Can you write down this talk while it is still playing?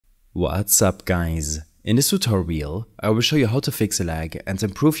What's up guys? In this tutorial, I will show you how to fix lag and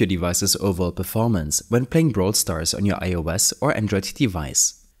improve your device's overall performance when playing Brawl Stars on your iOS or Android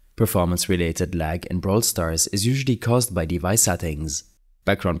device. Performance-related lag in Brawl Stars is usually caused by device settings,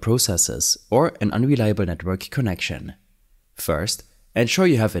 background processes, or an unreliable network connection. First, ensure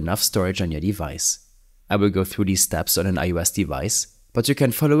you have enough storage on your device. I will go through these steps on an iOS device, but you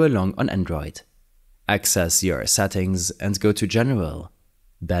can follow along on Android. Access your settings and go to General.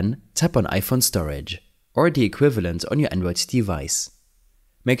 Then tap on iPhone storage, or the equivalent on your Android device.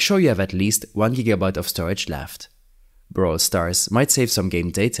 Make sure you have at least 1 GB of storage left. Brawl Stars might save some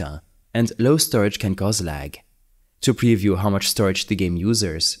game data, and low storage can cause lag. To preview how much storage the game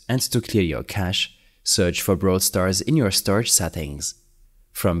uses and to clear your cache, search for Brawl Stars in your storage settings.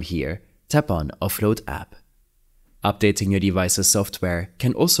 From here, tap on Offload App. Updating your device's software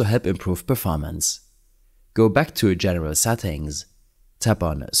can also help improve performance. Go back to General Settings. Tap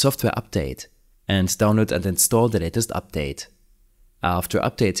on Software Update and download and install the latest update. After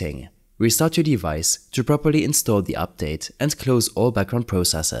updating, restart your device to properly install the update and close all background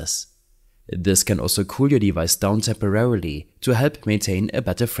processes. This can also cool your device down temporarily to help maintain a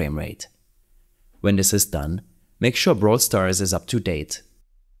better frame rate. When this is done, make sure Brawl Stars is up to date.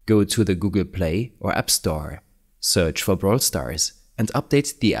 Go to the Google Play or App Store, search for Brawl Stars, and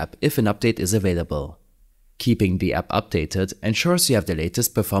update the app if an update is available. Keeping the app updated ensures you have the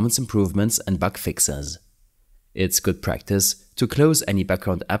latest performance improvements and bug fixes. It's good practice to close any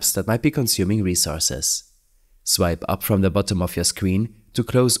background apps that might be consuming resources. Swipe up from the bottom of your screen to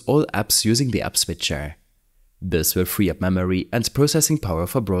close all apps using the app switcher. This will free up memory and processing power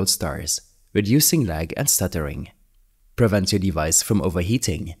for Brawl Stars, reducing lag and stuttering. Prevent your device from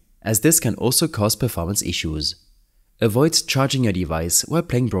overheating, as this can also cause performance issues. Avoid charging your device while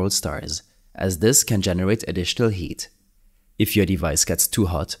playing Brawl Stars, as this can generate additional heat. If your device gets too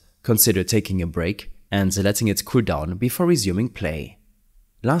hot, consider taking a break and letting it cool down before resuming play.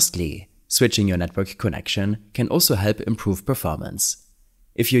 Lastly, switching your network connection can also help improve performance.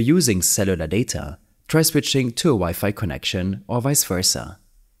 If you're using cellular data, try switching to a Wi-Fi connection or vice versa.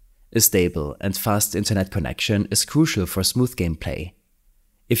 A stable and fast internet connection is crucial for smooth gameplay.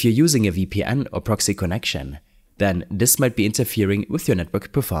 If you're using a VPN or proxy connection, then this might be interfering with your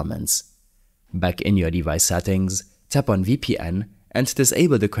network performance. Back in your device settings, tap on VPN and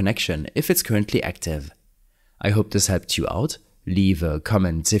disable the connection if it's currently active. I hope this helped you out. Leave a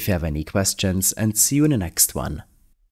comment if you have any questions and see you in the next one.